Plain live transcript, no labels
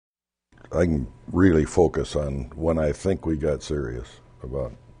I can really focus on when I think we got serious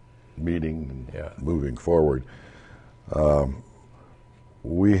about meeting and moving forward.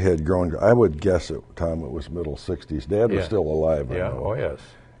 We had grown, I would guess at the time it was middle 60s. Dad was still alive. Yeah, oh yes.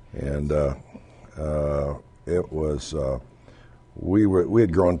 And it was, we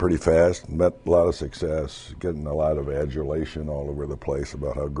had grown pretty fast, met a lot of success, getting a lot of adulation all over the place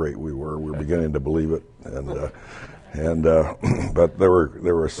about how great we were. We were beginning to believe it. But there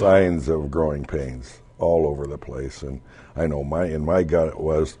were signs of growing pains all over the place. And I know in my gut it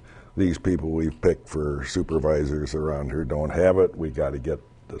was, these people we've picked for supervisors around here don't have it. We got to get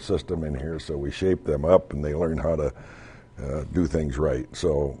the system in here, so we shape them up and they learn how to do things right.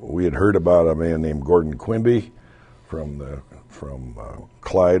 So we had heard about a man named Gordon Quimby from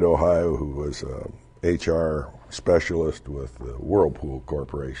Clyde, Ohio, who was a HR specialist with the Whirlpool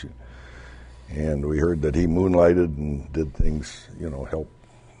Corporation. And we heard that he moonlighted and did things, help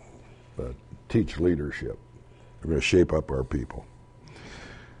teach leadership. We're going to shape up our people.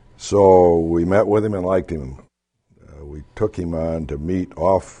 So we met with him and liked him. We took him on to meet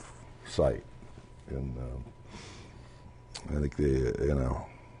off-site in, I think, in a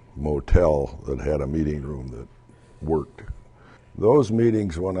motel that had a meeting room that worked. Those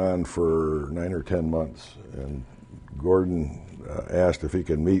meetings went on for 9 or 10 months, and Gordon asked if he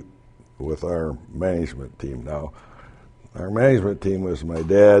could meet with our management team. Now, our management team was my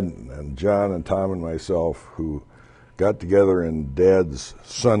dad and John and Tom and myself, who got together in Dad's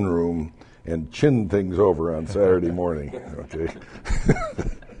sunroom and chinned things over on Saturday morning. Okay,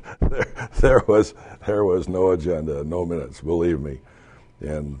 there was no agenda, no minutes, believe me.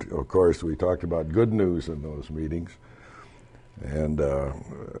 And of course, we talked about good news in those meetings, and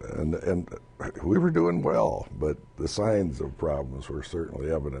we were doing well, but the signs of problems were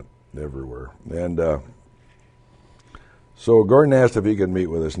certainly evident everywhere. And so Gordon asked if he could meet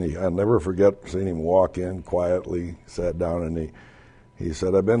with us, and I'll never forget seeing him walk in quietly, sat down, and he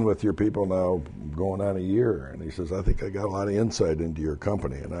said, I've been with your people now going on a year. And he says, I think I got a lot of insight into your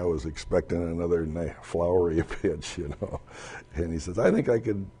company. And I was expecting another flowery pitch, And he says, I think I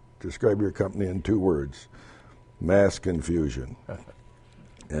could describe your company in 2 words, mass confusion.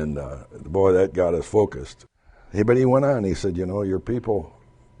 And boy, that got us focused. But he went on, he said, your people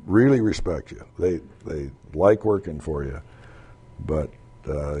really respect you. They like working for you, but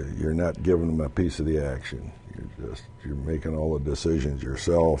you're not giving them a piece of the action. You're making all the decisions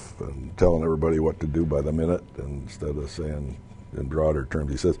yourself and telling everybody what to do by the minute instead of saying in broader terms.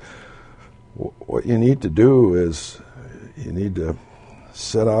 He says, what you need to do is you need to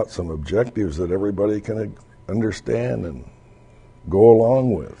set out some objectives that everybody can understand and go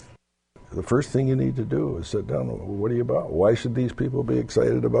along with. The first thing you need to do is sit down. What are you about? Why should these people be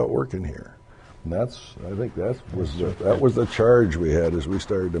excited about working here? And I think that was the charge we had as we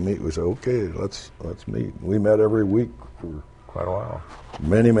started to meet. We said, okay, let's meet. We met every week for quite a while,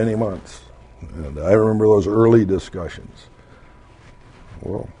 many months. And I remember those early discussions.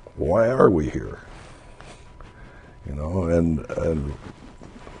 Well, why are we here? And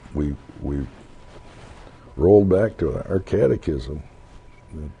we rolled back to our catechism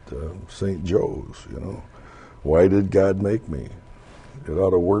at St. Joe's. Why did God make me? It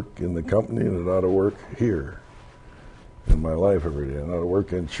ought to work in the company, and it ought to work here in my life every day. It ought to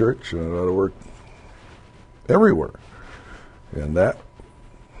work in church, and it ought to work everywhere. And the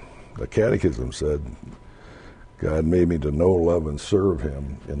catechism said, God made me to know, love, and serve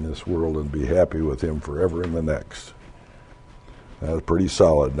him in this world and be happy with him forever in the next. That's pretty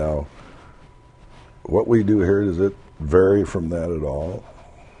solid. Now, what we do here, does it vary from that at all?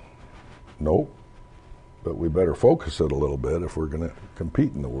 Nope. But we better focus it a little bit if we're going to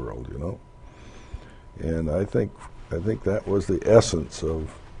compete in the world, And I think that was the essence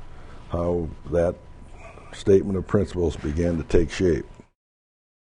of how that statement of principles began to take shape.